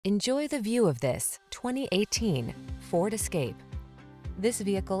Enjoy the view of this 2018 Ford Escape. This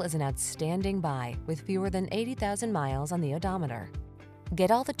vehicle is an outstanding buy with fewer than 80,000 miles on the odometer. Get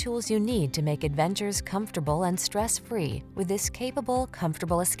all the tools you need to make adventures comfortable and stress-free with this capable,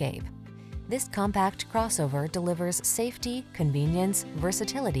 comfortable Escape. This compact crossover delivers safety, convenience,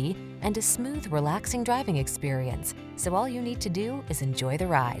 versatility, and a smooth, relaxing driving experience, so all you need to do is enjoy the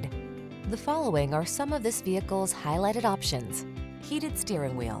ride. The following are some of this vehicle's highlighted options: heated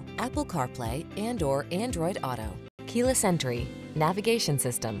steering wheel, Apple CarPlay and/or Android Auto, keyless entry, navigation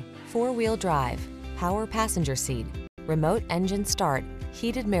system, four-wheel drive, power passenger seat, remote engine start,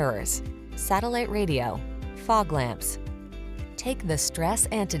 heated mirrors, satellite radio, fog lamps. Take the stress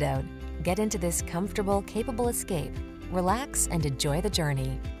antidote. Get into this comfortable, capable Escape. Relax and enjoy the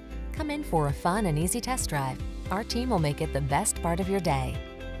journey. Come in for a fun and easy test drive. Our team will make it the best part of your day.